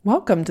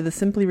Welcome to the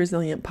Simply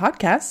Resilient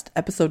podcast,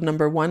 episode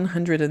number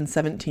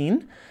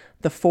 117,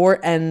 the 4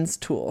 Ns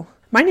tool.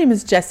 My name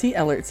is Jessie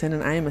Ellertson,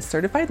 and I am a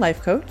certified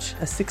life coach,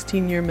 a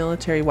 16-year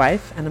military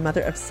wife, and a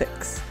mother of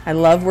 6. I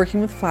love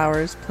working with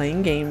flowers,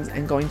 playing games,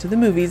 and going to the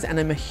movies, and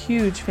I'm a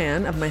huge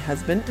fan of my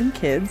husband and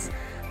kids,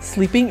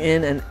 sleeping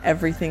in, and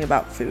everything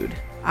about food.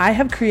 I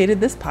have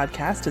created this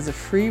podcast as a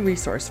free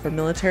resource for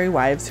military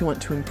wives who want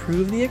to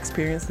improve the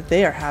experience that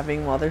they are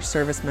having while their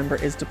service member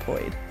is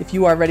deployed. If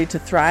you are ready to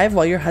thrive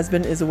while your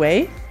husband is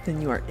away,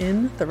 then you are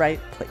in the right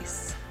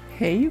place.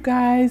 Hey, you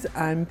guys,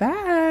 I'm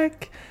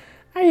back.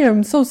 I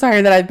am so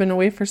sorry that I've been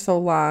away for so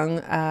long.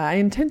 I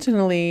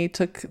intentionally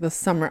took the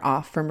summer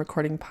off from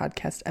recording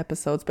podcast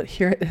episodes, but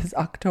here it is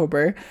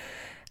October.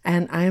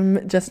 And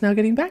I'm just now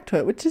getting back to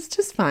it, which is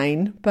just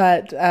fine.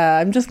 But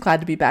I'm just glad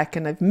to be back,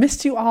 and I've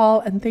missed you all.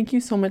 And thank you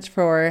so much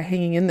for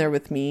hanging in there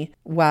with me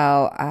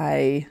while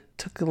I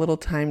took a little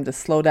time to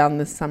slow down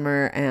this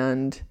summer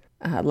and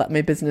let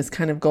my business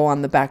kind of go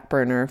on the back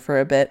burner for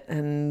a bit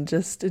and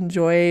just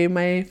enjoy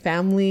my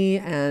family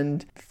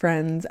and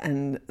friends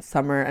and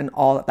summer and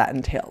all that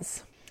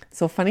entails.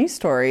 So funny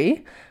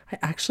story, I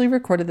actually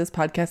recorded this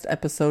podcast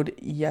episode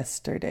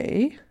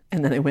yesterday.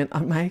 And then I went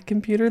on my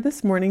computer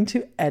this morning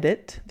to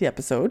edit the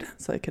episode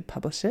so I could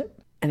publish it.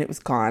 And it was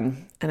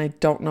gone. And I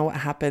don't know what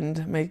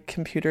happened. My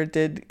computer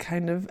did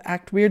kind of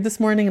act weird this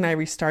morning and I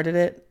restarted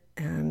it.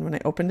 And when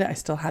I opened it, I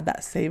still had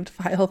that saved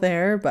file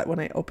there. But when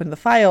I opened the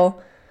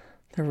file,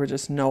 there were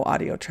just no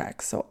audio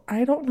tracks. So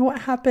I don't know what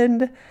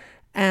happened.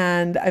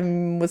 And I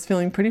was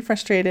feeling pretty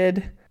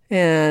frustrated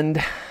and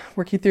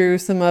working through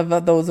some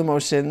of those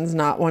emotions,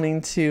 not wanting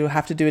to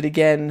have to do it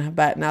again.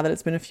 But now that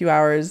it's been a few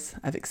hours,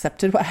 I've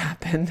accepted what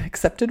happened,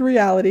 accepted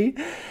reality.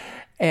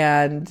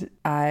 And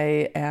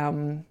I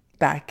am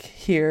back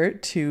here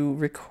to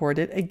record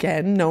it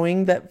again,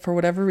 knowing that for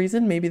whatever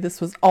reason, maybe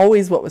this was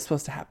always what was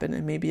supposed to happen.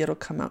 And maybe it'll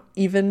come out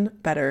even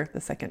better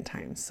the second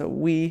time. So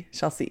we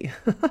shall see.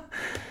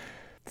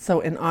 So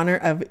in honor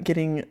of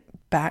getting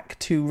back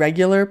to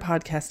regular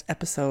podcast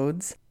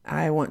episodes,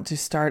 I want to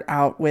start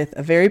out with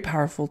a very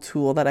powerful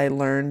tool that I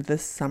learned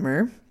this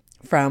summer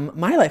from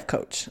my life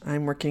coach.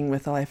 I'm working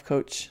with a life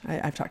coach.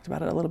 I've talked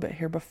about it a little bit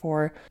here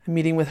before. I'm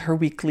meeting with her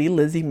weekly,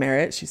 Lizzie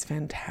Merritt. She's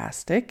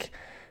fantastic.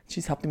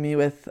 She's helping me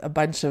with a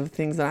bunch of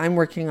things that I'm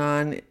working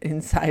on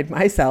inside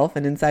myself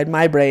and inside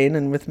my brain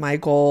and with my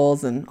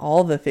goals and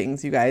all the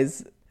things, you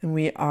guys. And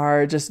we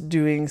are just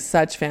doing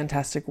such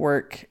fantastic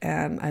work.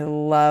 And I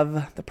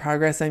love the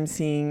progress I'm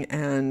seeing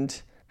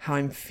and how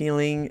I'm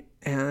feeling.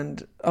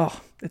 And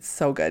it's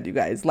so good, you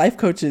guys. Life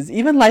coaches,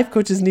 even life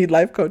coaches need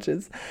life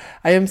coaches.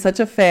 I am such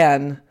a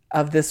fan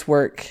of this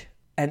work.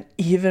 And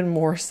even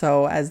more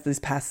so as these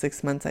past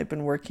 6 months, I've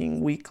been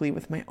working weekly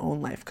with my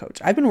own life coach.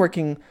 I've been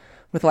working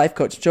with a life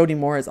coach. Jody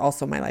Moore is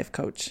also my life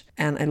coach.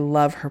 And I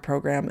love her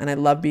program. And I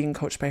love being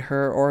coached by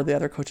her or the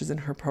other coaches in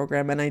her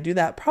program. And I do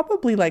that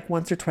probably like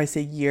once or twice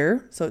a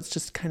year. So it's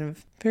just kind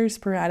of very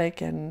sporadic.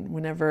 And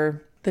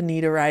whenever the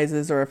need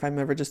arises or if I'm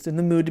ever just in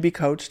the mood to be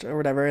coached or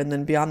whatever. And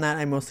then beyond that,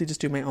 I mostly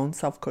just do my own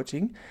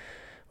self-coaching,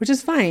 which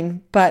is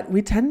fine. But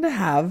we tend to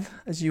have,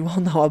 as you all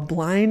know, a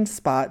blind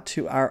spot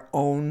to our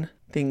own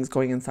things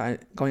going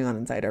on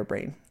inside our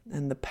brain.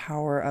 And the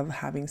power of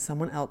having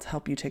someone else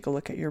help you take a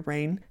look at your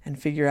brain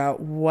and figure out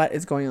what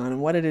is going on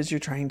and what it is you're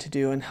trying to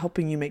do and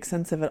helping you make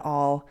sense of it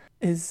all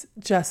is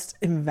just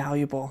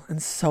invaluable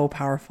and so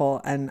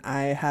powerful. And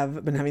I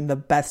have been having the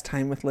best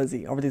time with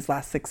Lizzie over these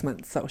last 6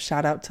 months. So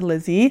shout out to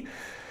Lizzie.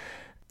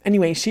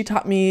 Anyway, she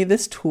taught me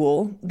this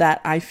tool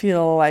that I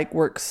feel like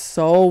works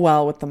so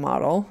well with the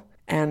model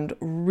and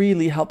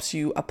really helps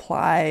you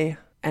apply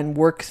and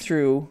work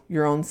through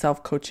your own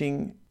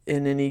self-coaching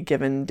in any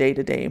given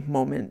day-to-day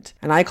moment.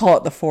 And I call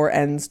it the 4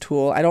 Ns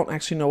tool. I don't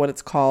actually know what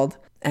it's called.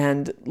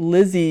 And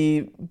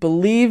Lizzie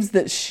believes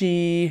that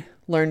she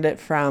learned it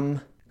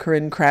from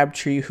Corinne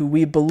Crabtree, who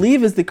we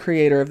believe is the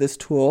creator of this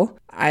tool.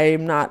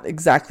 I'm not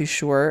exactly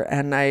sure,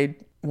 and I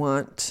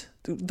want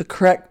the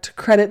correct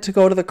credit to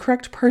go to the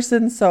correct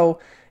person. So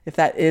if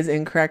that is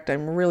incorrect,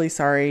 I'm really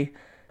sorry.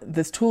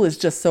 This tool is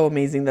just so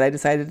amazing that I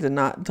decided to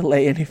not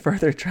delay any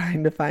further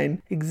trying to find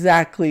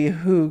exactly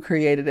who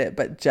created it,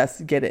 but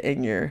just get it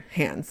in your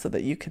hands so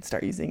that you can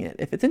start using it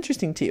if it's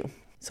interesting to you.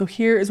 So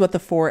here is what the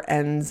 4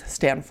 Ns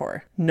stand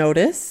for.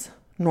 Notice,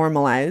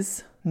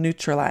 normalize,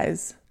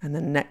 neutralize, and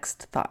the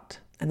next thought.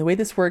 And the way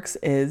this works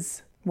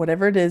is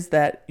whatever it is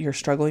that you're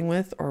struggling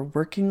with or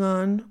working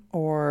on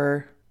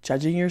or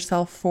judging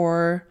yourself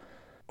for,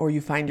 or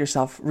you find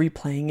yourself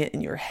replaying it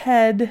in your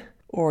head,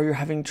 or you're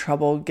having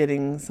trouble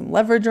getting some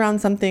leverage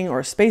around something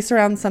or space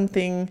around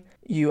something,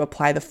 you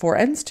apply the 4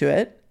 Ns to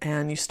it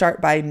and you start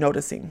by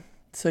noticing.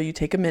 So you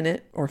take a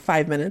minute or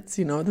 5 minutes,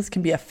 this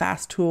can be a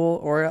fast tool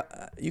or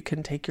you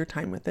can take your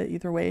time with it.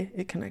 Either way,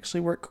 it can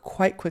actually work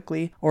quite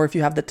quickly. Or if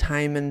you have the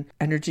time and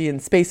energy and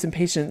space and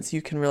patience,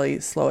 you can really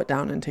slow it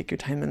down and take your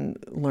time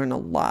and learn a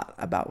lot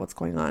about what's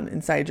going on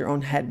inside your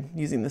own head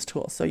using this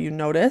tool. So you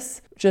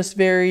notice just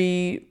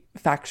very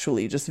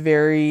factually, just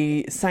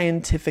very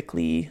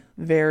scientifically,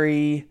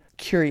 very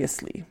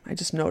curiously. I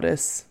just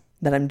notice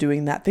that I'm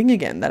doing that thing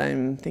again, that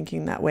I'm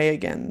thinking that way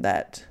again,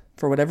 that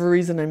for whatever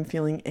reason I'm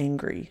feeling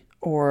angry,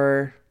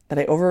 or that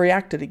I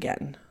overreacted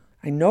again.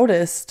 I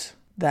noticed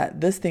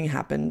that this thing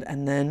happened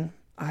and then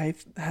I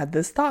had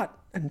this thought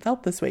and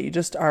felt this way. You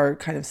just are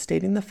kind of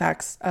stating the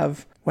facts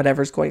of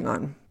whatever's going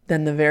on.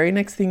 Then the very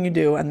next thing you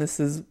do, and this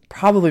is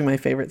probably my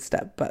favorite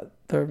step, but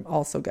they're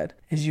also good,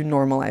 is you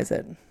normalize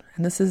it.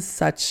 And this is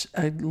such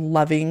a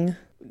loving,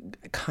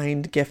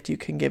 kind gift you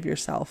can give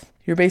yourself.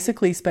 You're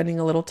basically spending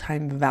a little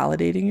time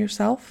validating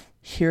yourself,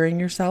 hearing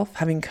yourself,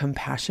 having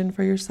compassion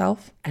for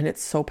yourself, and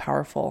it's so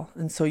powerful.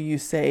 And so you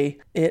say,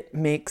 it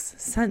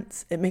makes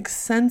sense. It makes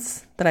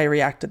sense that I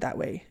reacted that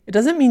way. It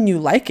doesn't mean you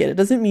like it. It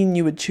doesn't mean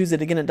you would choose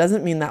it again. It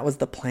doesn't mean that was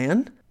the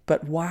plan.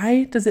 But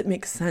why does it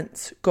make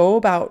sense? Go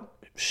about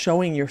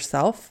showing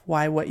yourself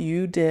why what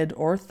you did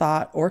or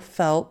thought or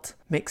felt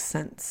makes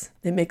sense.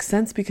 It makes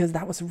sense because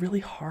that was really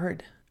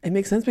hard. It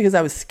makes sense because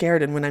I was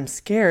scared. And when I'm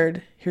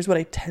scared, here's what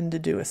I tend to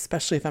do,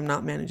 especially if I'm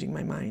not managing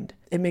my mind.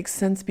 It makes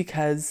sense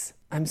because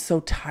I'm so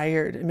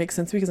tired. It makes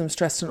sense because I'm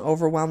stressed and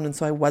overwhelmed. And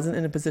so I wasn't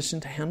in a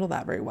position to handle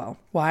that very well.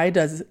 Why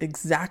does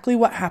exactly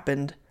what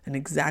happened and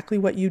exactly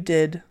what you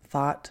did,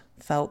 thought,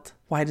 felt,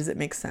 why does it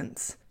make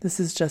sense? This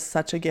is just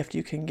such a gift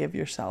you can give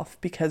yourself,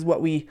 because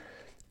what we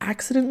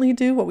accidentally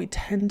do, what we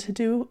tend to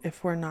do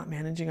if we're not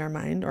managing our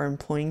mind or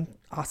employing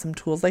awesome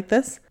tools like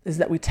this, is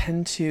that we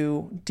tend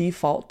to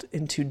default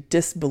into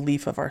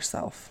disbelief of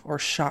ourselves, or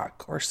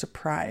shock or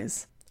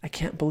surprise. I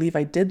can't believe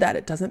I did that.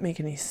 It doesn't make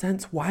any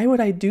sense. Why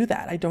would I do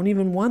that? I don't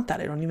even want that.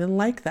 I don't even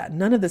like that.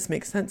 None of this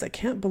makes sense. I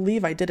can't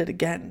believe I did it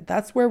again.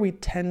 That's where we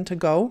tend to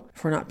go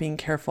if we're not being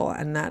careful.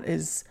 And that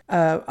is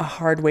a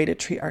hard way to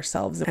treat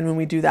ourselves. And when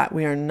we do that,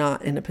 we are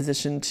not in a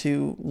position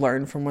to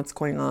learn from what's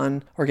going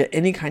on or get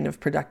any kind of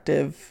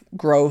productive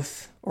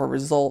growth or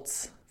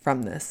results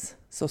from this.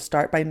 So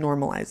start by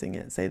normalizing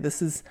it. Say,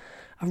 this is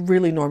a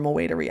really normal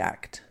way to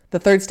react. The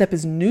third step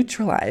is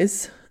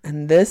neutralize.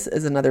 And this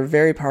is another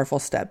very powerful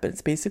step.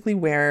 It's basically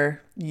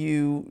where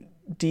you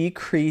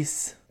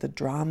decrease the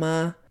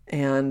drama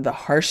and the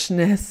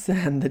harshness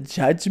and the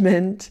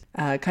judgment,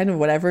 kind of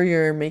whatever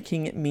you're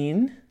making it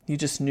mean. You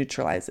just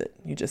neutralize it.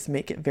 You just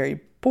make it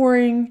very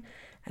boring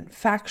and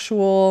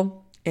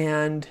factual.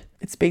 And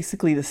it's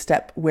basically the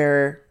step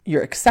where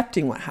you're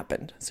accepting what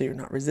happened. So you're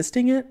not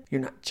resisting it. You're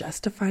not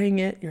justifying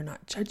it. You're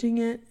not judging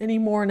it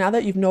anymore. Now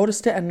that you've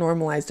noticed it and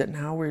normalized it,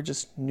 now we're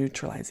just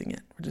neutralizing it.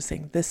 We're just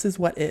saying, this is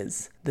what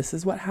is. This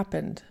is what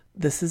happened.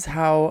 This is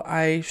how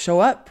I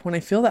show up when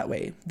I feel that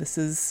way. This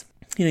is,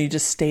 you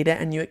just state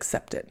it and you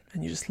accept it.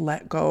 And you just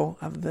let go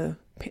of the,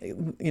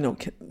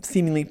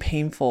 seemingly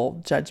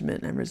painful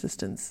judgment and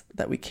resistance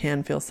that we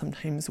can feel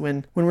sometimes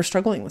when we're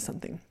struggling with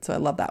something. So I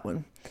love that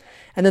one.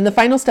 And then the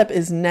final step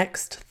is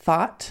next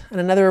thought. And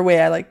another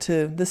way I like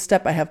to, this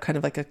step, I have kind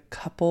of like a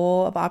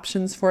couple of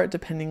options for it,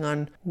 depending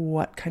on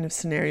what kind of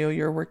scenario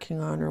you're working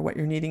on or what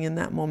you're needing in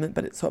that moment.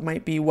 But so it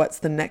might be, what's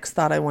the next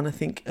thought I want to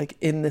think like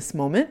in this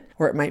moment?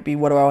 Or it might be,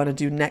 what do I want to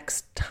do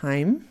next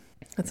time?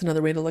 That's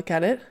another way to look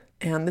at it.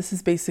 And this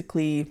is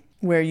basically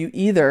where you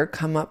either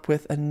come up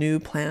with a new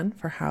plan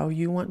for how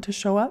you want to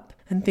show up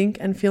and think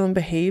and feel and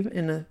behave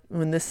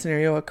when this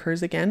scenario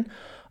occurs again.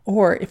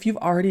 Or if you've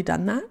already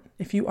done that,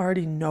 if you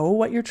already know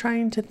what you're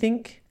trying to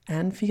think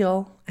and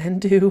feel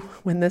and do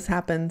when this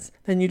happens,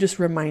 then you just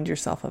remind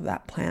yourself of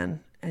that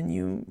plan and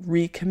you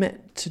recommit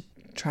to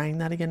trying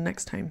that again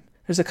next time.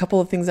 There's a couple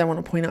of things I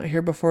want to point out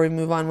here before we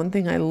move on. One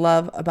thing I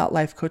love about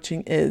life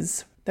coaching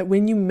is that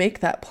when you make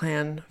that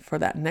plan for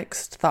that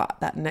next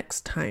thought, that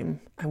next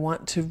time, I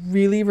want to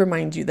really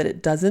remind you that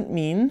it doesn't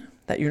mean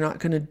that you're not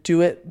going to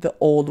do it the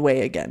old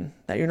way again,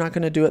 that you're not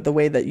going to do it the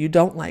way that you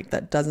don't like,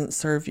 that doesn't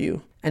serve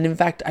you. And in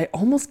fact, I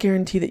almost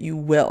guarantee that you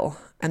will.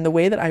 And the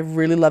way that I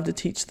really love to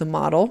teach the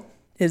model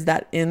is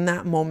that in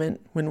that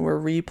moment, when we're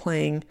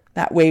replaying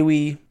that way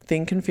we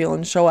think and feel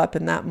and show up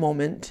in that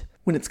moment,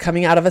 when it's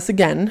coming out of us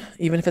again,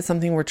 even if it's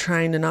something we're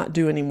trying to not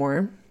do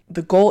anymore,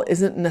 the goal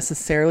isn't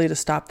necessarily to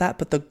stop that,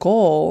 but the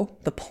goal,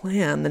 the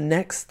plan, the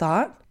next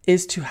thought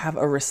is to have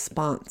a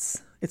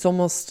response. It's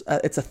almost,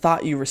 it's a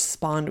thought you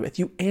respond with.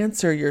 You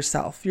answer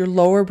yourself. Your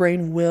lower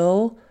brain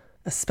will,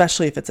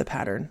 especially if it's a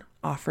pattern,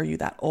 offer you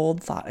that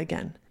old thought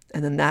again.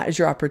 And then that is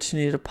your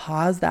opportunity to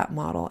pause that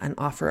model and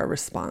offer a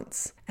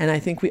response. And I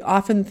think we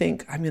often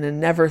think, I'm going to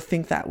never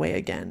think that way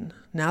again.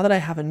 Now that I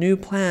have a new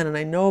plan and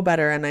I know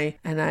better and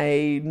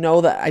I know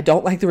that I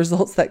don't like the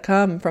results that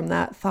come from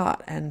that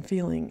thought and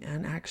feeling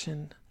and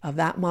action of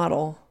that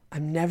model,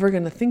 I'm never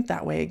going to think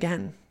that way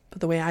again. But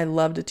the way I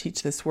love to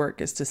teach this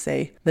work is to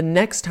say, the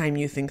next time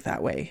you think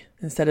that way,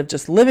 instead of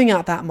just living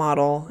out that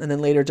model and then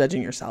later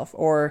judging yourself,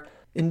 or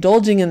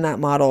indulging in that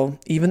model,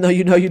 even though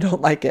you know you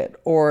don't like it,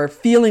 or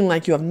feeling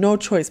like you have no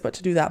choice but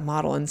to do that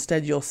model.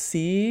 Instead, you'll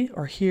see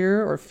or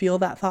hear or feel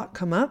that thought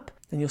come up,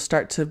 and you'll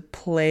start to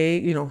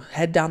play,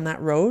 head down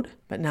that road.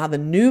 But now the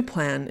new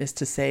plan is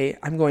to say,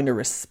 I'm going to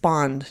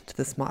respond to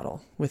this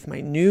model with my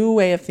new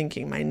way of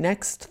thinking, my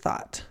next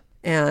thought.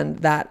 And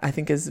that I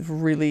think is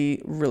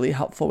really, really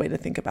helpful way to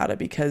think about it,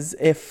 because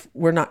if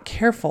we're not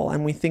careful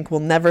and we think we'll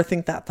never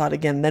think that thought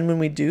again, then when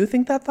we do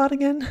think that thought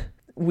again,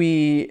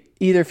 we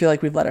either feel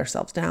like we've let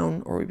ourselves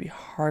down, or we be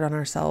hard on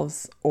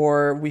ourselves,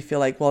 or we feel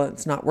like, well,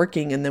 it's not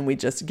working. And then we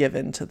just give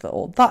in to the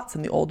old thoughts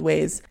and the old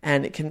ways.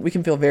 And we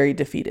can feel very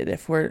defeated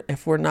if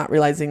we're not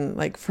realizing,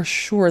 like, for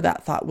sure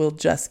that thought will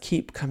just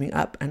keep coming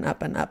up and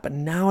up and up.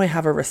 And now I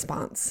have a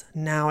response.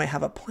 Now I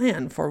have a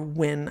plan for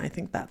when I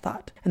think that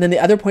thought. And then the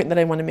other point that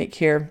I want to make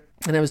here,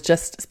 and I was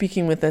just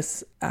speaking with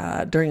this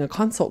during a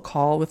consult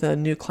call with a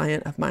new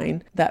client of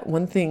mine, that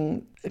one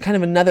thing, kind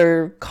of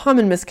another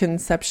common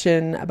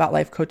misconception about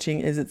life coaching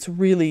is it's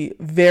really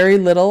very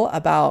little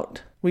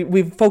about,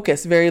 we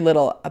focus very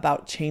little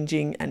about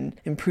changing and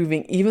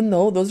improving, even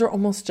though those are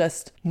almost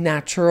just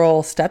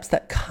natural steps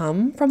that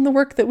come from the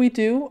work that we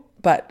do.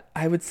 But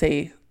I would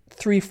say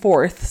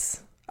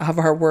 3/4 of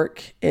our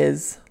work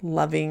is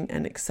loving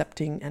and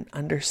accepting and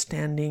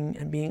understanding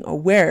and being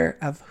aware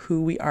of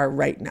who we are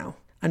right now.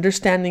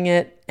 Understanding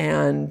it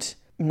and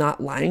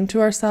not lying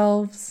to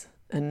ourselves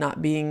and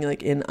not being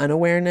like in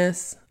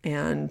unawareness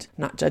and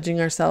not judging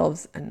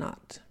ourselves and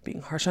not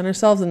being harsh on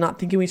ourselves and not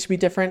thinking we should be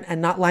different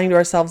and not lying to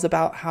ourselves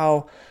about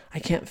how I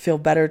can't feel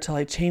better till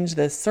I change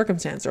this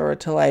circumstance or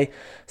till I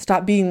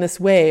stop being this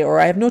way or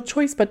I have no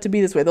choice but to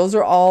be this way. Those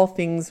are all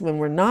things when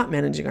we're not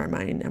managing our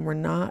mind and we're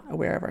not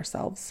aware of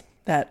ourselves,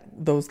 that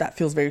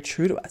feels very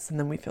true to us, and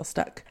then we feel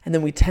stuck. And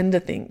then we tend to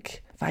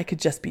think, if I could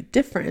just be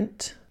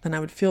different, then I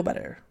would feel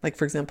better. Like,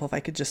 for example, if I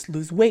could just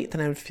lose weight,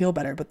 then I would feel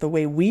better. But the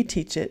way we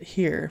teach it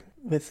here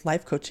with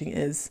life coaching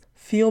is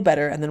feel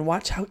better and then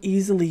watch how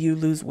easily you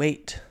lose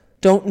weight.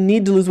 Don't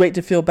need to lose weight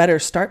to feel better.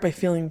 Start by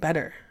feeling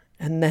better.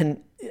 And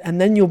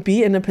then you'll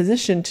be in a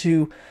position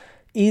to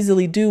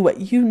easily do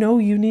what you know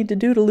you need to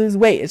do to lose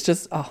weight. It's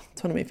just,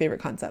 it's one of my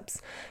favorite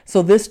concepts.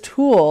 So this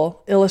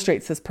tool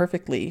illustrates this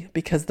perfectly,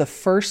 because the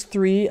first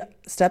 3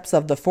 steps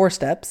of the 4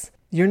 steps,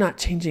 you're not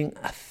changing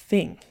a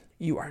thing.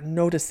 You are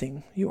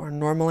noticing, you are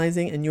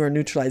normalizing, and you are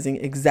neutralizing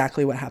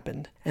exactly what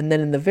happened. And then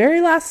in the very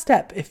last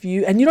step, and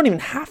you don't even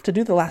have to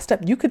do the last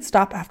step, you could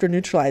stop after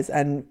neutralize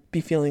and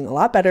be feeling a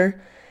lot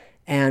better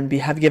and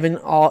have given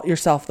all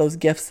yourself those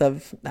gifts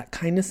of that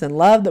kindness and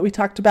love that we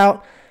talked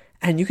about,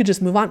 and you could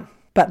just move on.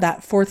 But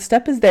that 4th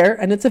step is there,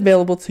 and it's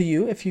available to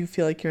you if you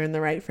feel like you're in the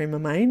right frame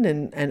of mind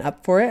and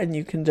up for it. And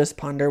you can just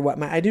ponder, what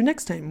might I do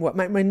next time? What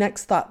might my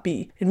next thought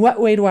be? In what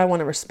way do I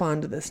want to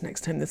respond to this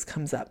next time this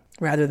comes up?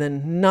 Rather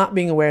than not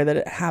being aware that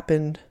it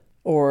happened,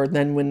 or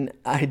then when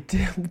I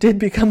did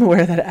become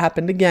aware that it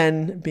happened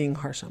again, being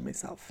harsh on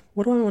myself.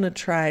 What do I want to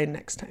try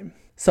next time?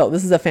 So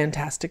this is a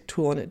fantastic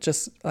tool, and it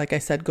just, like I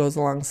said, goes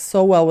along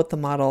so well with the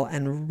model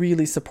and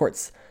really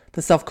supports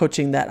the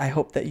self-coaching that I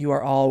hope that you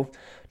are all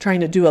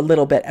trying to do a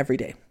little bit every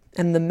day.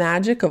 And the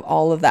magic of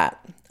all of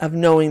that, of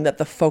knowing that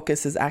the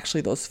focus is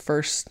actually those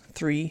first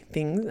 3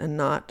 things and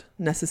not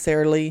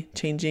necessarily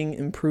changing,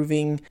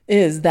 improving,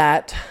 is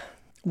that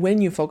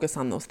when you focus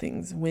on those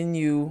things, when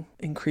you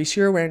increase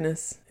your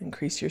awareness,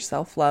 increase your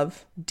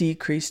self-love,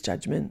 decrease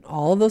judgment,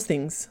 all of those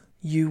things,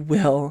 you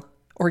will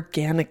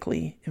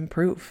organically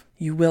improve.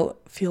 You will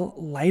feel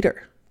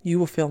lighter. You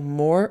will feel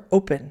more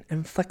open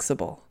and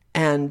flexible.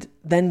 And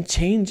then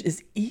change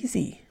is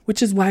easy,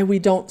 which is why we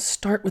don't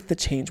start with the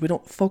change. We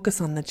don't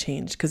focus on the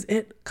change because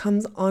it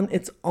comes on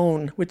its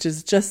own, which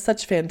is just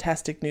such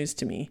fantastic news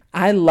to me.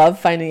 I love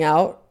finding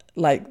out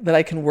like that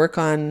I can work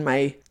on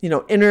my,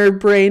 inner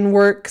brain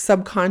work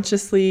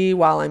subconsciously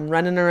while I'm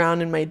running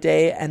around in my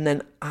day. And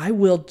then I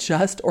will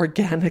just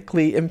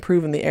organically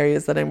improve in the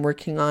areas that I'm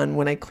working on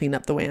when I clean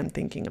up the way I'm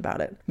thinking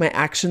about it. My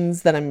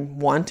actions that I'm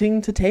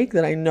wanting to take,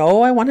 that I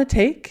know I want to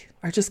take,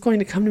 are just going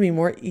to come to me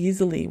more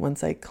easily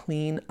once I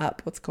clean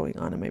up what's going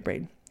on in my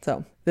brain.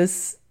 So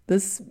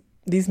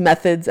these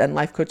methods and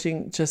life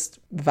coaching just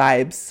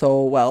vibes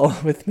so well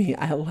with me.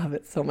 I love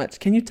it so much.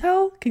 Can you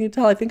tell?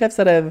 I think I've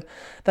said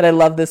that I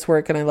love this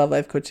work and I love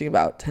life coaching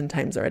about 10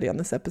 times already on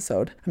this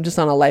episode. I'm just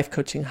on a life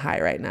coaching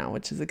high right now,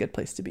 which is a good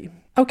place to be.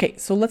 Okay,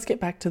 so let's get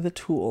back to the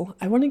tool.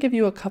 I want to give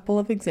you a couple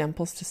of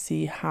examples to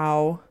see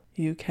how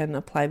you can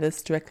apply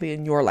this directly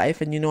in your life.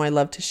 And I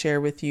love to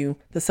share with you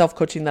the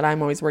self-coaching that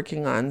I'm always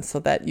working on so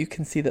that you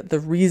can see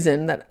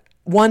that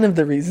one of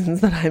the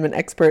reasons that I'm an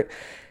expert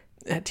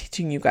at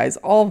teaching you guys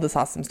all of this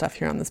awesome stuff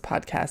here on this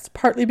podcast,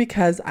 partly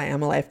because I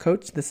am a life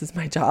coach. This is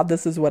my job.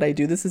 This is what I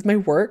do. This is my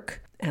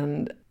work.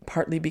 And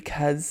partly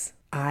because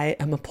I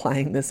am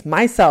applying this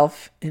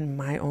myself in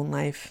my own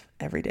life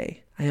every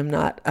day. I am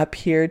not up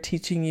here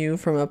teaching you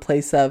from a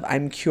place of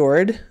I'm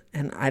cured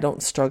and I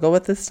don't struggle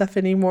with this stuff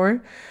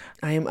anymore.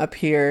 I am up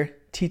here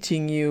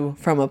teaching you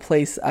from a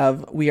place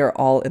of we are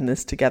all in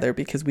this together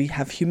because we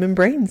have human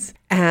brains,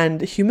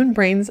 and human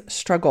brains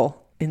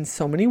struggle in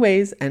so many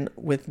ways and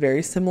with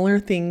very similar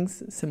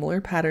things,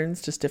 similar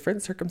patterns, just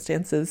different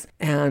circumstances.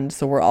 And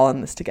so we're all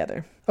in this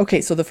together.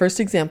 Okay, so the first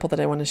example that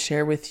I want to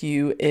share with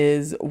you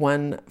is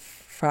one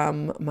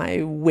from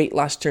my weight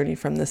loss journey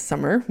from this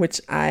summer,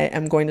 which I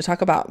am going to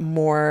talk about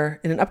more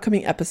in an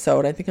upcoming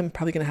episode. I think I'm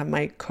probably going to have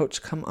my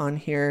coach come on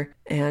here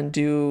and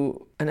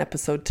do an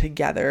episode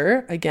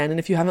together again. And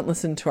if you haven't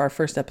listened to our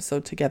first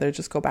episode together,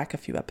 just go back a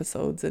few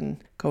episodes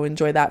and go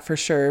enjoy that for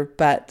sure.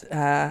 But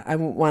I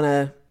want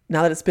to,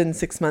 now that it's been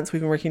 6 months,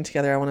 we've been working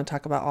together, I want to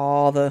talk about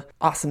all the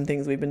awesome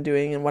things we've been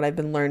doing and what I've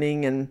been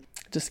learning and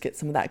just get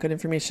some of that good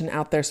information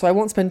out there. So I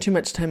won't spend too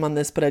much time on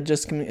this, but I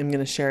just am going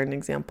to share an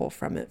example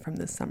from it from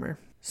this summer.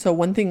 So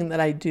one thing that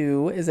I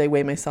do is I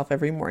weigh myself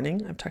every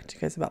morning. I've talked to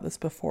you guys about this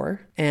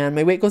before. And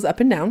my weight goes up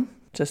and down,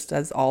 just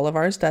as all of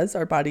ours does.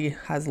 Our body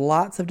has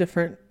lots of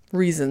different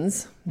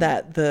reasons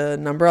that the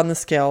number on the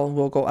scale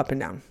will go up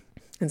and down.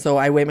 And so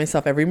I weigh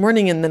myself every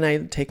morning, and then I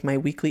take my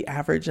weekly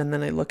average, and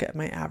then I look at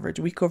my average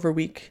week over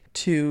week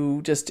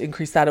to just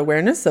increase that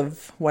awareness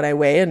of what I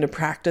weigh and to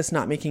practice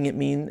not making it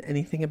mean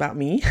anything about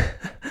me.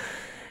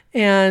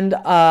 And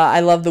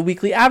I love the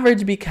weekly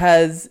average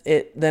because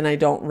then I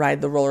don't ride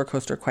the roller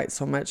coaster quite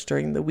so much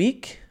during the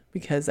week,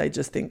 because I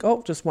just think,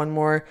 oh, just one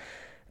more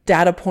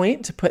data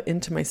point to put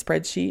into my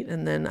spreadsheet.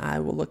 And then I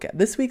will look at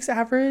this week's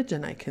average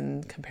and I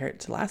can compare it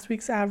to last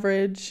week's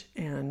average.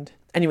 And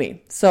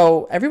anyway,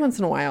 so every once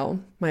in a while,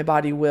 my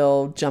body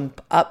will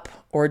jump up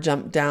or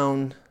jump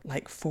down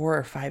like 4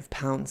 or 5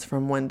 pounds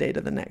from one day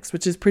to the next,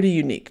 which is pretty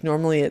unique.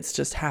 Normally it's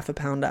just half a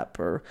pound up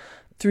or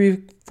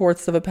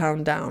 3/4 of a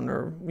pound down,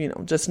 or,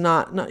 just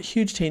not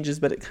huge changes,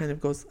 but it kind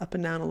of goes up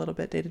and down a little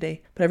bit day to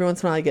day. But every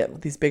once in a while I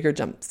get these bigger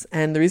jumps.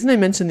 And the reason I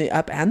mention the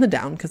up and the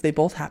down, because they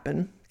both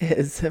happen,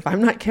 is if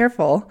I'm not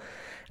careful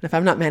and if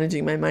I'm not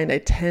managing my mind, I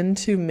tend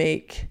to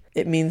make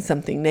it mean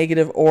something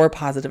negative or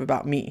positive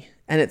about me.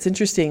 And it's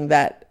interesting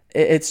that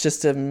it's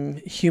just a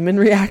human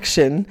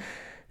reaction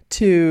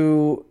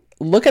to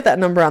look at that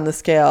number on the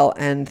scale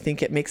and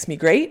think it makes me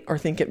great or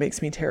think it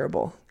makes me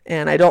terrible.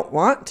 And I don't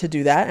want to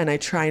do that, and I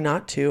try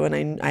not to,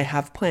 and I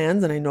have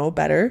plans and I know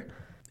better,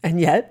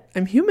 and yet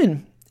I'm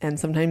human. And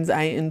sometimes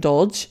I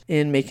indulge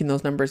in making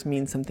those numbers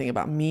mean something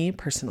about me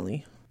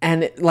personally.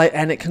 And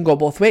it can go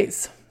both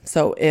ways.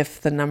 So if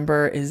the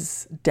number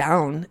is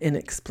down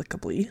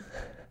inexplicably,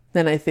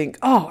 then I think,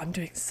 oh, I'm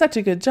doing such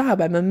a good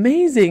job. I'm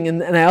amazing.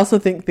 And I also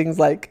think things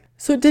like,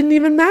 so it didn't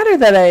even matter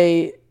that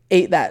I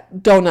ate that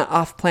donut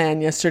off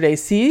plan yesterday.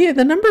 See,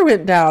 the number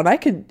went down. I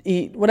could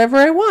eat whatever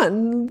I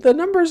want. The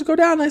numbers go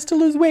down. I still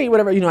lose weight,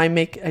 whatever. I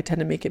tend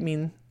to make it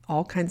mean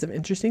all kinds of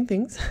interesting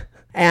things.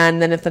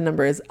 And then if the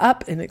number is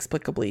up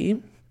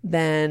inexplicably,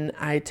 then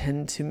I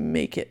tend to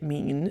make it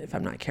mean, if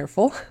I'm not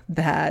careful,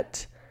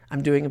 that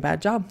I'm doing a bad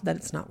job, that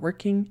it's not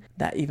working,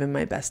 that even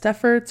my best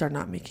efforts are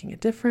not making a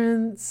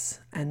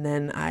difference. And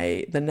then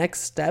the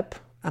next step,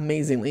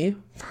 amazingly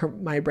for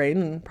my brain,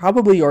 and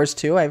probably yours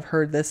too, I've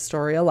heard this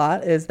story a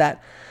lot, is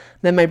that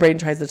then my brain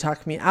tries to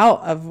talk me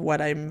out of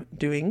what I'm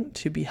doing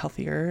to be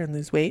healthier and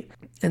lose weight,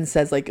 and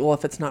says like, well,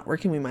 if it's not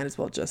working, we might as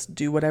well just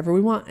do whatever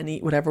we want and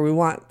eat whatever we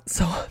want.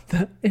 So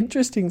the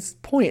interesting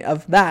point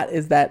of that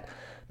is that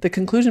the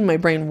conclusion my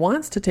brain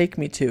wants to take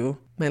me to,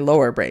 my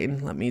lower brain,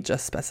 let me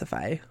just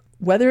specify,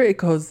 whether it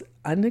goes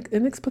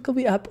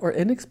inexplicably up or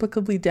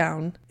inexplicably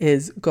down,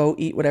 is go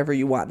eat whatever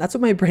you want. That's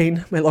what my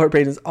lower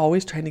brain is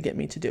always trying to get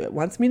me to do. It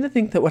wants me to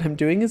think that what I'm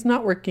doing is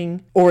not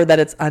working or that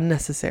it's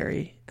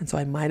unnecessary. And so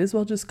I might as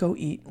well just go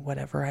eat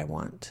whatever I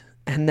want.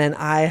 And then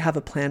I have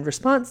a planned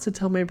response to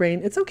tell my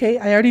brain, it's okay.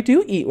 I already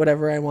do eat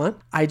whatever I want.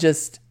 I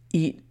just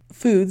eat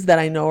foods that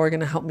I know are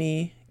going to help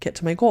me get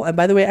to my goal. And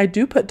by the way, I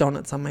do put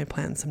donuts on my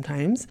plan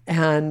sometimes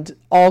and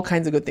all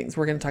kinds of good things.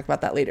 We're going to talk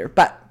about that later.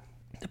 But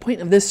the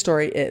point of this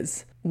story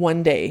is,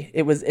 one day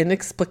it was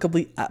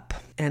inexplicably up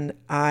and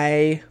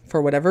I,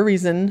 for whatever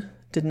reason,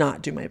 did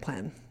not do my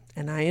plan.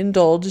 And I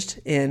indulged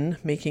in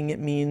making it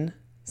mean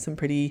some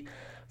pretty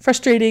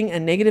frustrating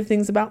and negative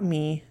things about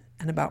me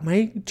and about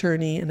my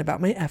journey and about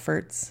my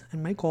efforts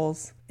and my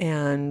goals.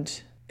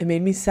 And it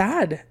made me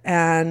sad.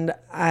 And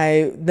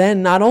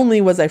then not only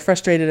was I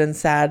frustrated and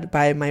sad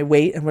by my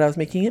weight and what I was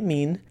making it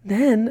mean,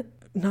 then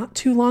not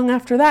too long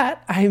after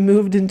that, I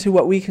moved into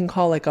what we can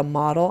call like a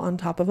model on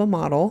top of a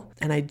model.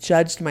 And I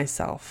judged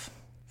myself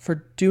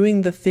for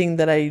doing the thing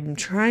that I'm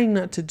trying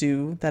not to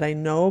do, that I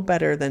know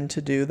better than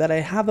to do, that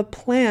I have a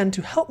plan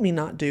to help me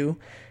not do.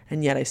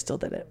 And yet I still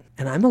did it.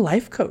 And I'm a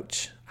life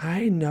coach.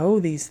 I know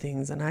these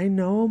things and I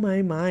know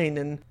my mind,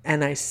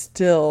 and I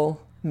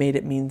still made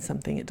it mean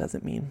something it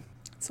doesn't mean.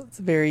 So it's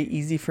very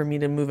easy for me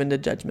to move into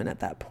judgment at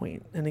that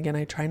point. And again,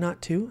 I try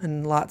not to,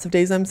 and lots of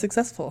days I'm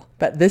successful.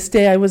 But this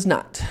day I was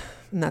not,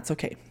 and that's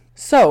okay.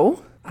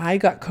 So I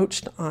got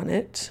coached on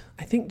it,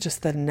 I think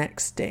just the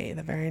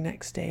very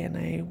next day, and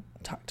I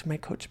talked to my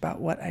coach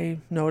about what I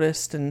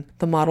noticed and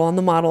the model on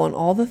the model and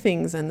all the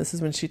things. And this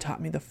is when she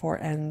taught me the 4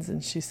 N's.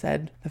 And she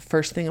said, the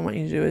first thing I want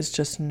you to do is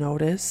just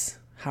notice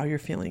how you're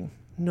feeling.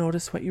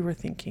 Notice what you were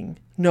thinking.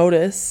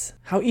 Notice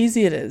how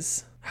easy it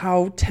is,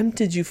 how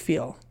tempted you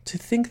feel to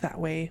think that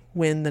way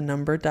when the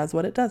number does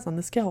what it does on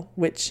the scale,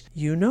 which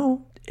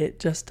it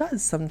just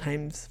does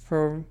sometimes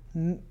for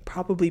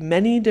probably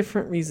many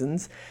different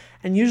reasons.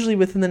 And usually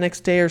within the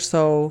next day or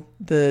so,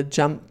 the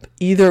jump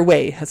either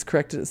way has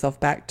corrected itself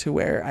back to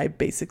where I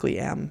basically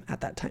am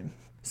at that time.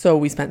 So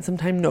we spent some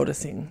time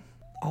noticing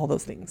all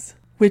those things,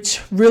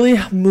 which really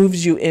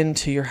moves you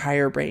into your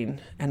higher brain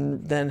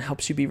and then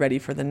helps you be ready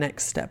for the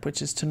next step,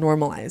 which is to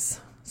normalize.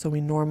 So we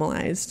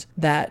normalized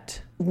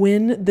that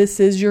when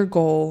this is your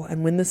goal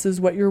and when this is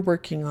what you're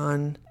working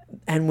on,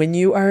 and when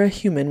you are a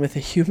human with a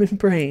human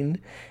brain,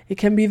 it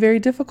can be very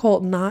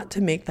difficult not to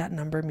make that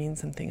number mean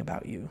something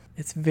about you.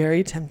 It's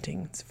very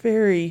tempting. It's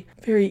very,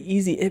 very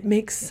easy. It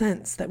makes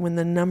sense that when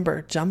the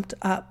number jumped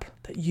up,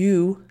 that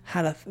you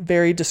had a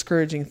very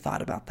discouraging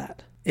thought about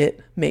that.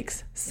 It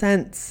makes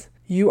sense.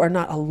 You are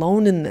not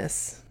alone in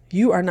this.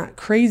 You are not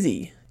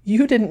crazy.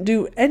 You didn't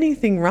do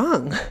anything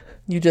wrong.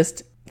 You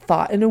just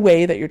thought in a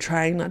way that you're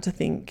trying not to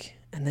think,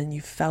 and then you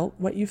felt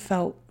what you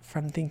felt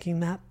from thinking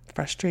that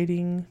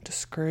frustrating,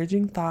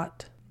 discouraging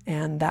thought,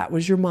 and that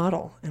was your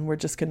model. And we're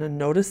just going to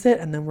notice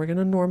it, and then we're going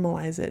to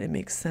normalize it. It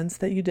makes sense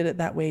that you did it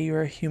that way.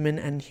 You're a human,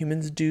 and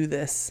humans do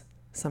this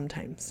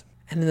sometimes.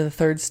 And in the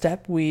third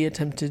step, we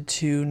attempted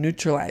to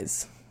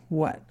neutralize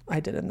what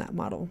I did in that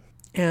model.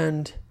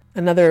 And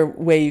another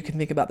way you can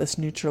think about this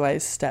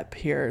neutralize step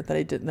here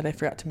that I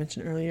forgot to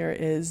mention earlier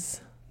is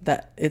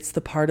that it's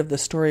the part of the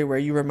story where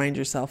you remind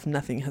yourself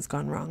nothing has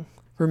gone wrong.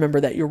 Remember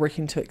that you're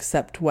working to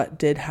accept what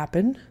did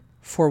happen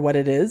for what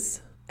it is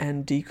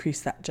and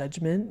decrease that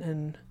judgment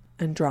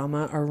and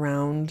drama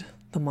around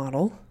the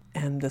model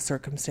and the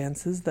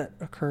circumstances that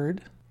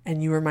occurred.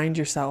 And you remind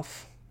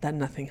yourself that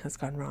nothing has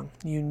gone wrong.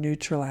 You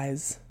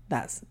neutralize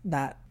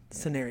that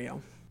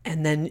scenario.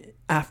 And then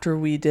after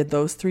we did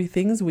those three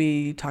things,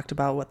 we talked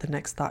about what the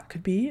next thought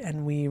could be.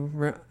 And we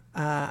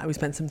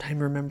spent some time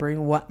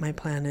remembering what my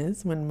plan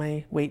is when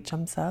my weight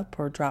jumps up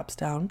or drops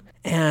down.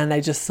 And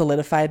I just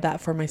solidified that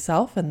for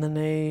myself. And then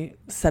I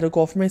set a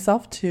goal for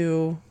myself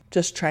to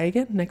just try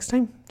again next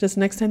time. Just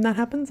next time that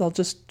happens, I'll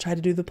just try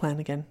to do the plan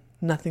again.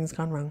 Nothing's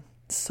gone wrong.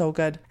 It's so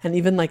good. And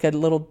even like a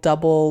little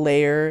double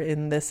layer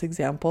in this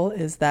example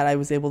is that I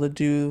was able to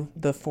do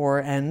the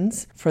 4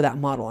 ends for that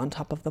model on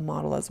top of the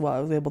model as well. I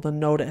was able to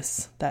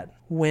notice that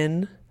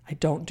when I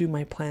don't do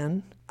my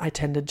plan, I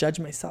tend to judge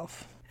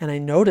myself. And I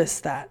notice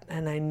that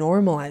and I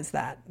normalize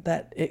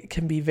that it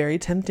can be very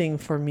tempting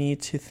for me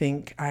to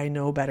think I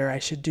know better, I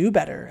should do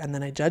better. And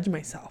then I judge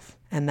myself.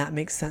 And that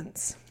makes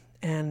sense.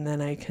 And then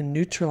I can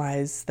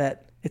neutralize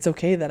that it's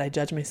okay that I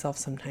judge myself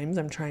sometimes.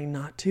 I'm trying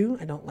not to.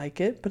 I don't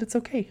like it, but it's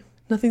okay.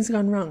 Nothing's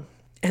gone wrong.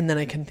 And then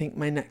I can think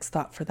my next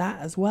thought for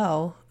that as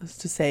well is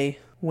to say,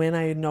 when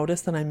I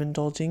notice that I'm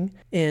indulging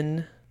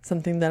in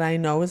something that I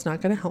know is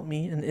not going to help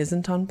me and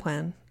isn't on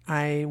plan,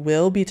 I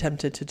will be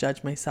tempted to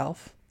judge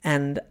myself.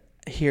 And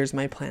here's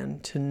my plan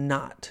to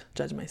not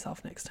judge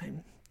myself next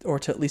time, or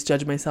to at least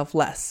judge myself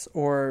less,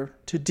 or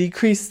to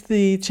decrease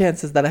the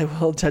chances that I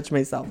will judge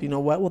myself.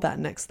 What will that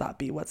next thought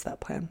be? What's that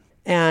plan?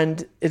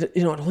 And it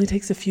only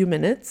takes a few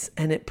minutes,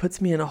 and it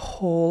puts me in a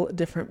whole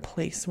different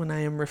place when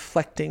I am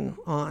reflecting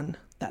on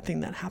that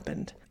thing that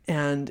happened.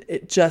 And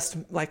it just,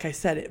 like I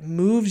said, it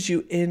moves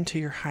you into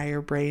your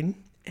higher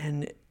brain,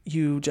 and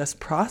you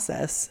just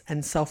process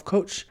and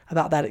self-coach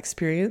about that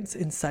experience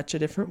in such a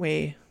different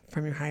way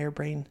from your higher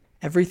brain.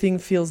 Everything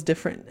feels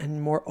different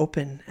and more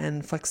open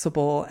and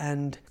flexible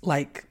and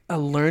like a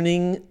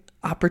learning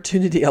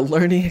opportunity, a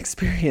learning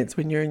experience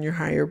when you're in your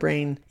higher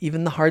brain,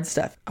 even the hard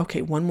stuff.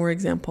 Okay, one more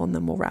example and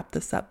then we'll wrap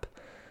this up.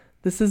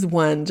 This is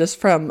one just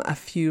from a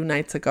few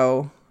nights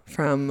ago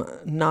from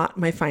not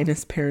my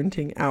finest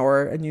parenting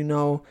hour. And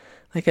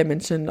like I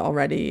mentioned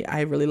already,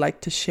 I really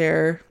like to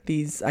share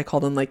these, I call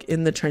them like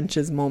in the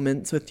trenches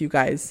moments with you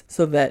guys,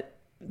 so that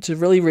to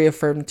really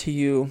reaffirm to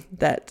you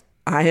that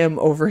I am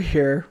over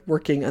here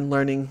working and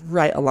learning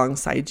right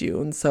alongside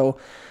you. And so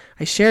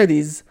I share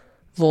these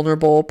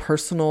vulnerable,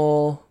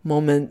 personal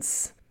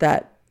moments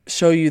that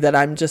show you that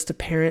I'm just a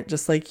parent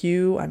just like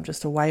you. I'm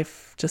just a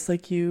wife just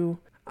like you.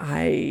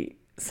 I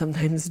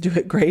sometimes do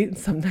it great.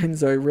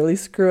 Sometimes I really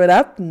screw it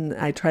up. And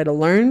I try to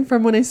learn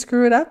from when I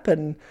screw it up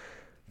and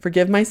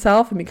forgive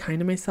myself and be kind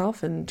to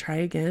myself and try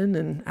again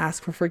and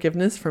ask for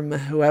forgiveness from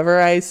whoever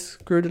I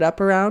screwed it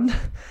up around.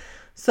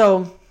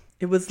 So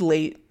it was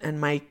late, and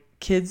my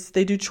kids,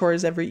 they do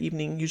chores every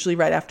evening, usually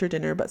right after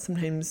dinner, but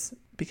sometimes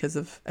because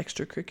of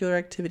extracurricular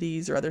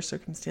activities or other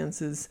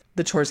circumstances,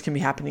 the chores can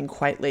be happening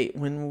quite late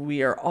when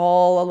we are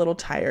all a little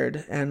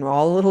tired and we're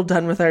all a little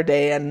done with our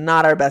day and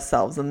not our best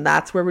selves. And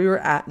that's where we were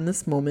at in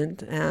this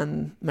moment.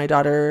 And my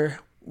daughter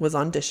was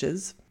on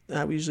dishes.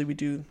 We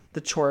do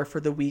the chore for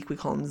the week. We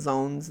call them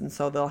zones. And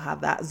so they'll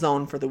have that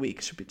zone for the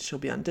week. She'll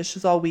be on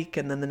dishes all week.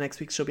 And then the next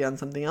week she'll be on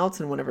something else.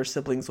 And one of her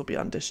siblings will be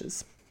on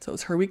dishes. So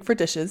it's her week for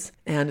dishes.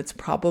 And it's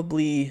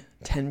probably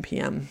 10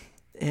 p.m.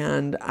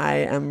 And I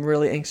am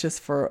really anxious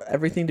for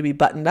everything to be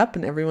buttoned up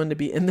and everyone to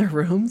be in their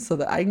room so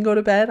that I can go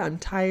to bed. I'm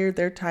tired.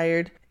 They're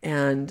tired.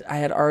 And I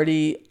had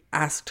already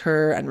asked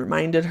her and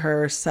reminded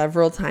her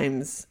several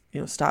times,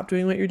 stop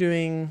doing what you're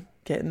doing,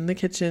 get in the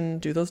kitchen,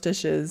 do those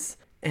dishes.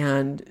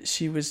 And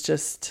she was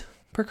just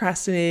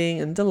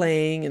procrastinating and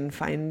delaying and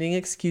finding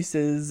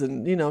excuses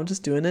and,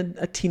 just doing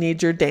a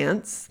teenager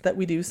dance that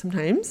we do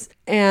sometimes.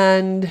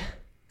 And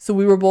so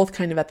we were both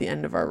kind of at the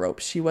end of our rope.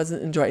 She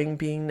wasn't enjoying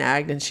being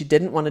nagged and she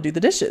didn't want to do the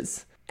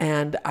dishes.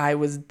 And I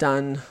was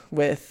done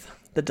with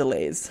the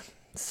delays.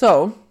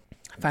 So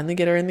I finally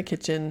get her in the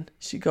kitchen.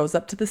 She goes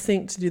up to the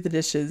sink to do the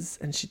dishes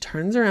and she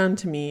turns around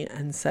to me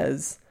and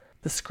says,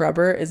 "The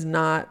scrubber is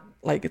not,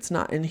 it's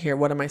not in here.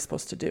 What am I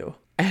supposed to do?"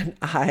 And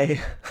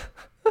I,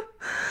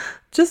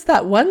 just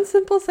that one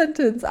simple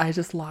sentence, I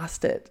just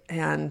lost it.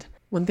 And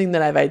one thing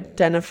that I've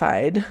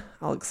identified,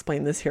 I'll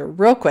explain this here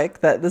real quick,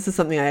 that this is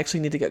something I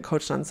actually need to get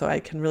coached on so I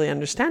can really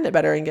understand it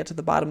better and get to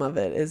the bottom of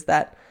it, is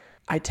that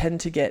I tend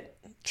to get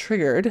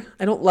triggered.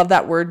 I don't love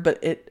that word,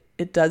 but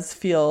it does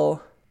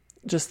feel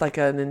just like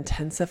an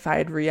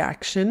intensified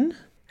reaction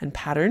and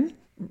pattern.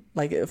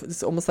 Like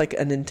it's almost like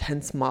an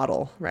intense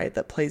model, right?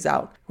 That plays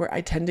out where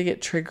I tend to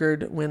get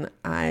triggered when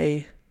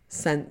I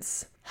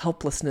sense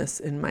helplessness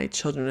in my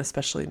children,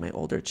 especially my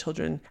older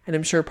children. And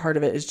I'm sure part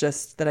of it is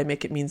just that I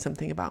make it mean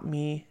something about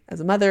me as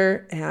a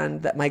mother,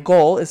 and that my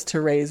goal is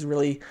to raise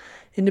really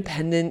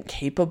independent,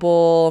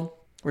 capable,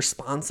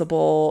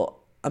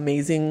 responsible,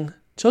 amazing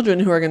children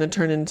who are going to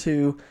turn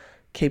into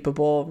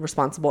capable,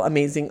 responsible,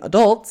 amazing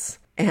adults.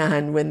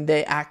 And when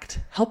they act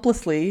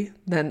helplessly,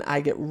 then I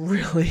get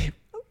really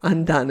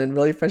undone and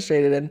really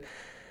frustrated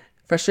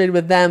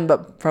with them,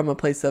 but from a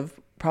place of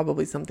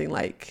probably something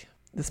like,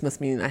 this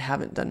must mean I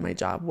haven't done my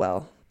job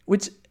well,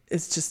 which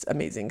is just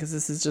amazing because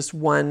this is just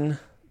one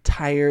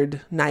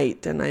tired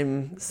night and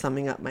I'm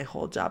summing up my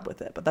whole job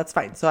with it, but that's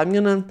fine. So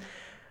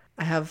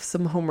I have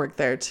some homework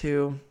there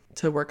to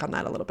work on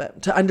that a little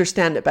bit, to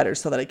understand it better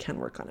so that I can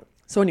work on it.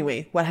 So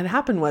anyway, what had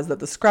happened was that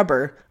the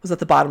scrubber was at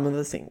the bottom of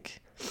the sink.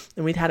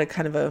 And we'd had a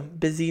kind of a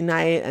busy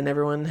night and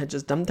everyone had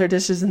just dumped their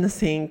dishes in the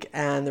sink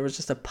and there was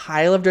just a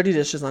pile of dirty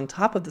dishes on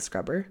top of the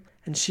scrubber.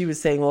 And she was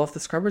saying, well, if the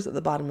scrubber's at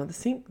the bottom of the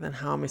sink, then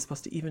how am I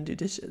supposed to even do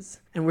dishes?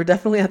 And we're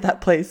definitely at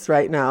that place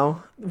right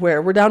now where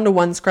we're down to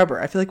one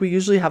scrubber. I feel like we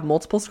usually have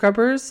multiple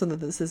scrubbers so that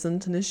this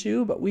isn't an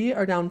issue, but we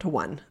are down to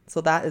one. So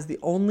that is the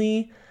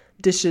only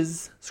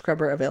dishes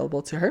scrubber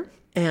available to her.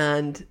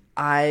 And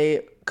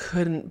I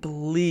couldn't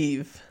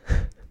believe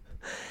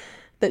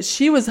that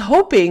she was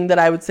hoping that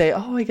I would say,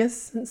 oh, I guess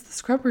since the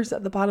scrubber's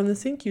at the bottom of the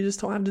sink, you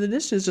just don't have to do the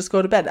dishes, just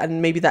go to bed. And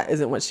maybe that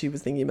isn't what she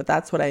was thinking, but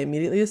that's what I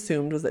immediately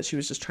assumed, was that she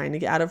was just trying to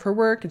get out of her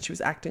work and she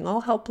was acting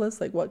all helpless.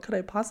 Like, what could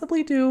I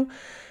possibly do?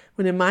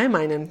 When in my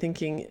mind, I'm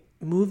thinking,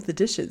 move the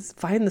dishes,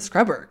 find the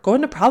scrubber, go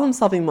into problem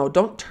solving mode.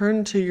 Don't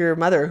turn to your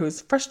mother who's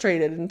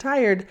frustrated and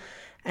tired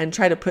and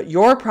try to put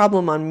your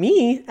problem on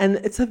me. And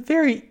it's a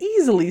very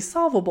easily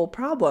solvable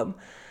problem.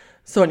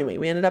 So anyway,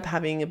 we ended up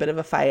having a bit of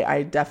a fight.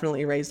 I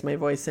definitely raised my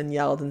voice and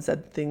yelled and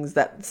said things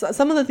that,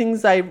 some of the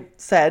things I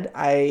said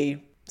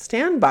I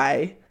stand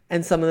by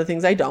and some of the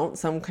things I don't.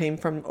 Some came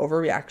from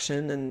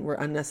overreaction and were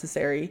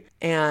unnecessary.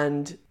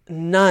 And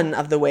none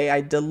of the way I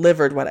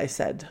delivered what I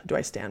said do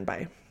I stand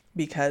by,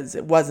 because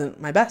it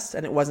wasn't my best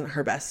and it wasn't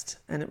her best.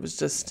 And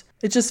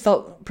it just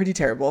felt pretty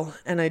terrible.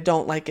 And I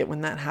don't like it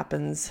when that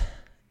happens.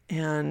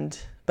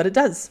 But it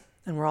does.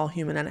 And we're all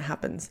human and it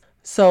happens.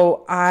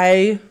 So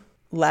I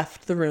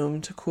left the room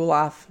to cool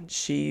off.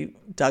 She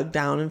dug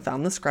down and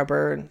found the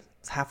scrubber and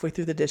was halfway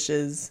through the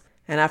dishes.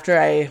 And after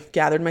I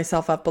gathered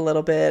myself up a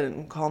little bit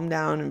and calmed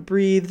down and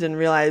breathed and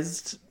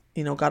realized,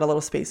 got a little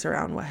space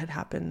around what had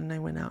happened, and I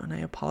went out and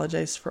I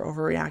apologized for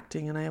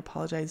overreacting and I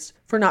apologized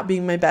for not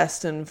being my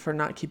best and for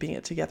not keeping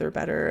it together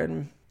better.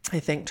 And I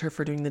thanked her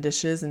for doing the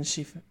dishes, and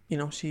she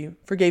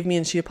forgave me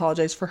and she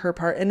apologized for her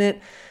part in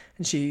it.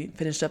 And she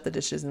finished up the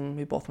dishes and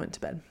we both went to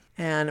bed.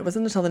 And it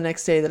wasn't until the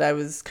next day that I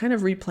was kind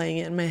of replaying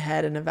it in my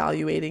head and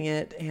evaluating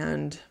it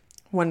and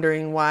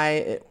wondering why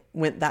it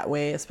went that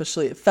way.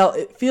 Especially it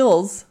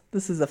feels,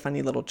 this is a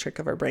funny little trick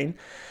of our brain.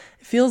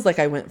 It feels like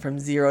I went from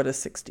 0 to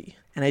 60.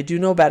 And I do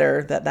know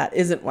better that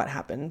isn't what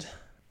happened.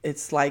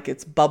 It's like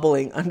it's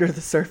bubbling under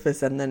the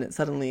surface and then it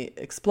suddenly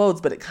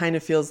explodes. But it kind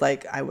of feels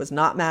like I was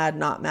not mad.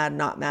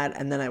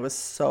 And then I was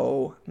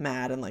so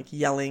mad and like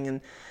yelling,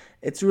 and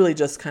it's really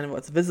just kind of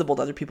what's visible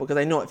to other people,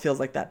 because I know it feels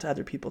like that to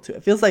other people too.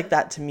 It feels like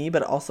that to me,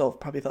 but it also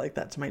probably felt like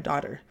that to my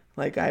daughter.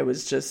 Like I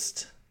was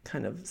just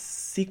kind of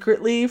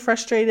secretly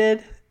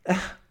frustrated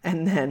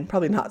and then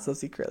probably not so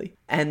secretly.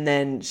 And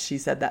then she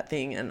said that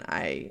thing and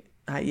I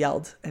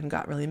yelled and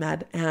got really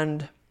mad.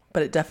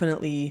 But it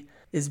definitely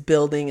is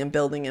building and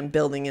building and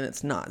building, and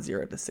it's not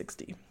 0 to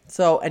 60.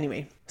 So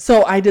anyway,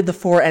 I did the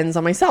 4 N's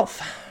on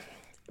myself,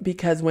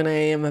 because when I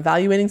am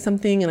evaluating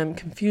something and I'm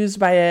confused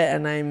by it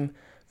and I'm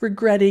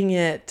regretting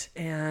it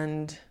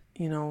and,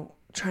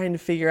 trying to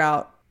figure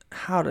out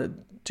how to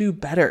do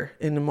better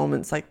in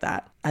moments like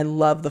that, I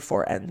love the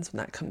 4 N's when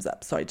that comes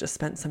up. So I just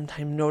spent some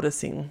time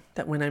noticing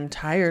that when I'm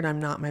tired, I'm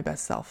not my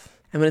best self.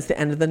 And when it's the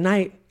end of the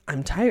night,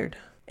 I'm tired.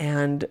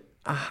 And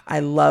I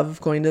love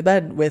going to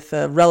bed with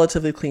a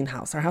relatively clean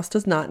house. Our house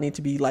does not need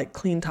to be like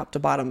clean top to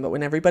bottom, but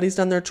when everybody's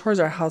done their chores,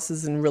 our house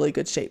is in really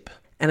good shape.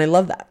 And I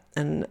love that.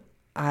 And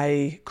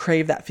I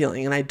crave that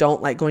feeling. And I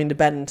don't like going to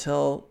bed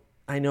until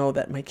I know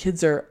that my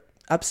kids are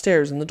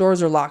upstairs and the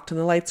doors are locked and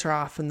the lights are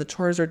off and the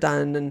chores are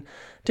done and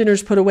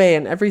dinner's put away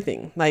and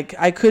everything. Like,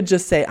 I could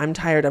just say, I'm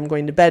tired, I'm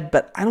going to bed,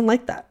 but I don't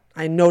like that.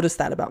 I notice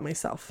that about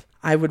myself.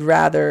 I would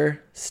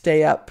rather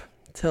stay up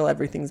till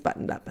everything's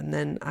buttoned up, and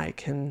then I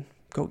can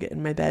go get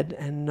in my bed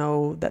and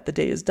know that the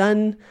day is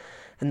done.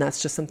 And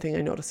that's just something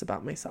I notice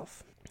about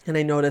myself. And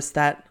I notice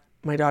that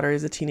my daughter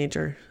is a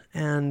teenager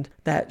and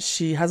that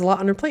she has a lot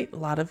on her plate, a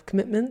lot of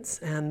commitments,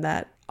 and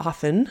that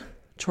often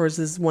chores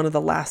is one of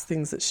the last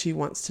things that she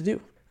wants to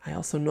do. I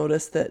also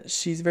notice that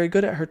she's very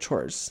good at her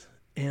chores,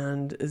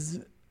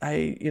 and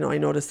I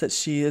notice that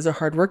she is a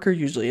hard worker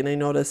usually. And I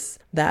notice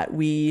that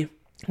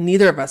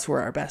neither of us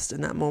were our best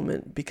in that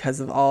moment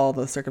because of all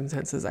the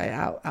circumstances I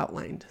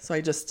outlined. So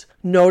I just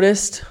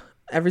noticed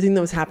everything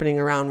that was happening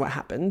around what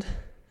happened.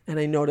 And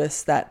I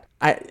noticed that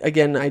I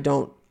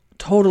don't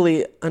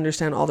totally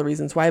understand all the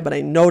reasons why, but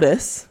I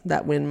notice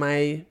that when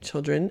my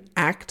children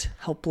act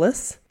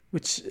helpless,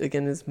 which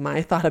again is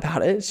my thought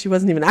about it, she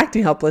wasn't even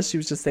acting helpless. She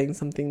was just saying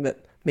something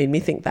that made me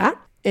think that.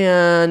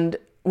 And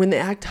when they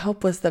act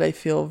helpless, that I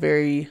feel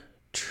very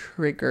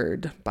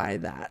triggered by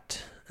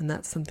that. And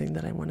that's something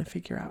that I want to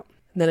figure out.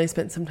 And then I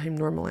spent some time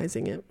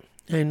normalizing it.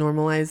 And I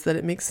normalized that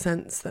it makes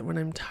sense that when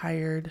I'm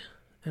tired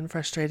and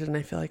frustrated and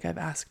I feel like I've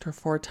asked her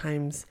 4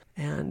 times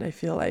and I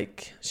feel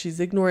like she's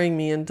ignoring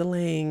me and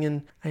delaying,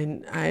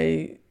 and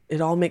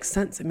it all makes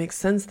sense. It makes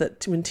sense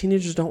that when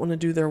teenagers don't want to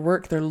do their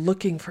work, they're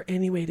looking for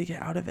any way to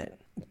get out of it.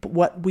 But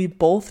what we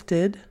both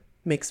did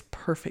makes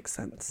perfect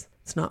sense.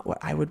 It's not what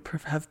I would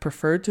have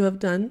preferred to have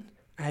done.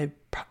 I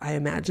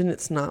imagine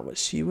it's not what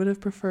she would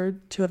have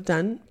preferred to have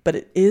done, but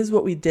it is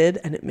what we did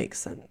and it makes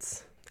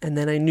sense. And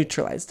then I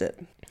neutralized it.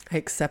 I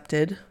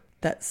accepted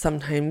that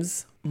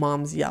sometimes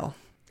moms yell,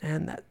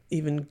 and that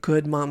even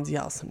good moms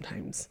yell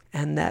sometimes.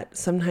 And that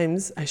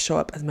sometimes I show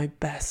up as my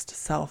best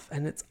self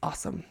and it's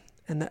awesome.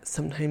 And that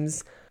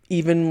sometimes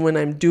even when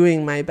I'm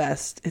doing my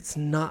best, it's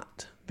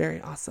not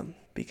very awesome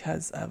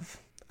because of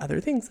other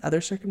things,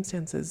 other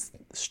circumstances,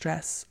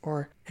 stress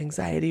or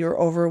anxiety or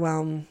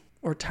overwhelm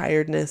or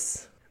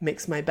tiredness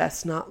makes my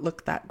best not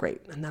look that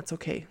great. And that's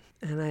okay.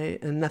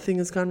 And nothing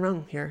has gone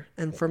wrong here.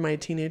 And for my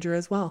teenager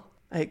as well,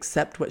 I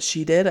accept what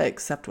she did. I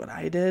accept what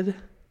I did.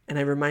 And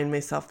I remind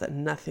myself that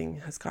nothing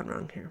has gone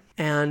wrong here.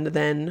 And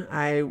then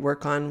I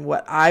work on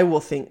what I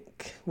will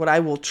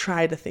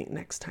try to think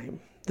next time.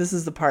 This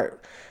is the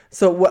part.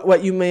 So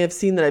what you may have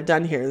seen that I've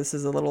done here, this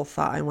is a little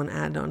thought I want to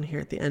add on here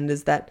at the end,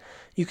 is that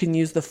you can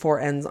use the 4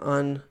 N's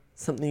on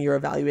something you're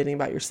evaluating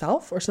about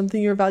yourself or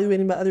something you're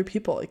evaluating about other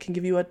people. It can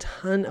give you a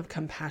ton of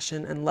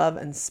compassion and love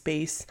and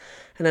space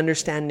and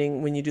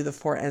understanding when you do the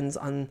 4 N's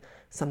on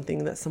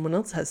something that someone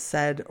else has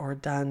said or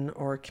done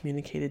or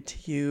communicated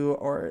to you,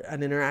 or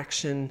an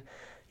interaction.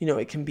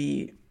 It can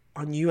be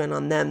on you and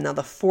on them. Now,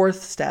 the 4th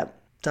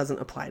step doesn't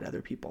apply to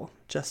other people,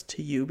 just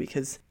to you,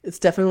 because it's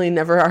definitely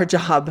never our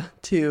job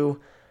to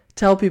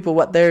tell people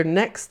what their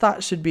next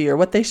thought should be or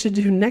what they should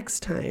do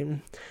next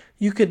time.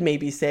 You could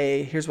maybe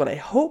say, here's what I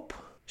hope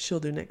she'll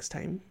do next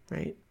time,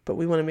 right? But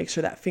we want to make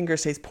sure that finger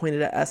stays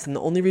pointed at us. And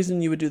the only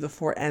reason you would do the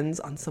 4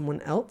 N's on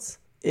someone else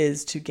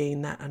is to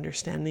gain that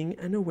understanding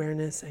and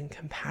awareness and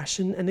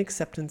compassion and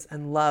acceptance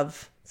and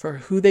love for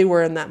who they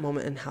were in that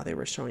moment and how they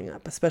were showing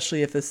up,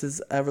 especially if this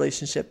is a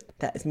relationship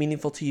that is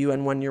meaningful to you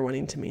and one you're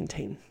wanting to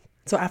maintain.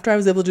 So after I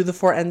was able to do the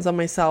 4 N's on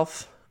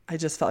myself, I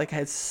just felt like I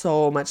had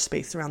so much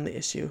space around the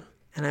issue,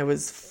 and I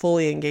was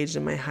fully engaged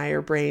in my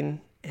higher brain,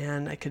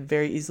 and I could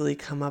very easily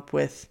come up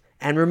with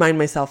and remind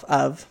myself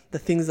of the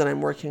things that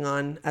I'm working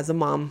on as a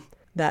mom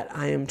that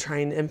I am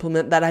trying to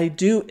implement, that I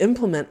do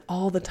implement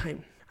all the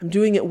time. I'm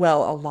doing it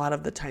well a lot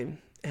of the time,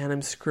 and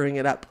I'm screwing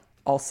it up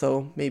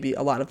also maybe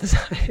a lot of the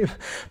time.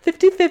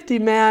 50-50,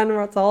 man,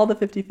 or it's all the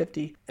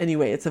 50-50.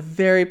 Anyway, it's a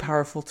very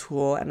powerful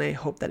tool, and I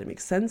hope that it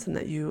makes sense and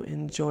that you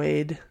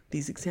enjoyed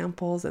these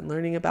examples and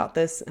learning about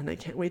this. And I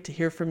can't wait to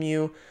hear from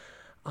you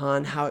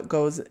on how it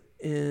goes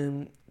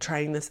in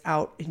trying this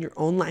out in your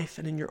own life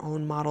and in your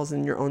own models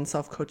and your own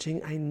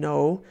self-coaching. I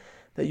know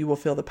that you will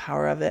feel the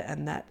power of it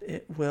and that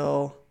it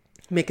will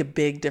make a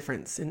big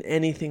difference in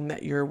anything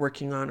that you're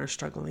working on or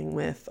struggling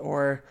with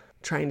or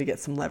trying to get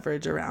some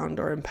leverage around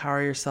or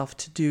empower yourself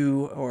to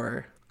do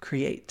or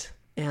create.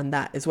 And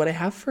that is what I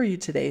have for you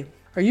today.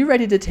 Are you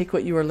ready to take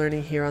what you are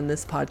learning here on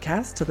this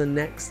podcast to the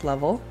next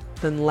level?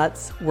 Then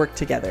let's work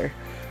together.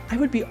 I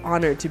would be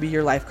honored to be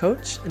your life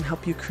coach and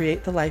help you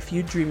create the life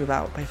you dream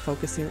about by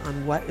focusing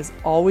on what is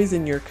always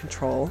in your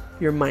control,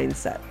 your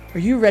mindset. Are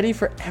you ready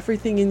for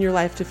everything in your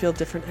life to feel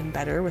different and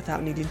better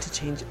without needing to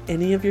change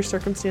any of your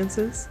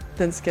circumstances?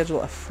 Then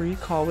schedule a free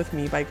call with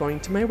me by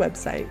going to my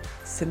website,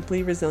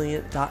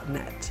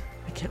 simplyresilient.net.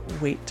 I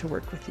can't wait to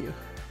work with you.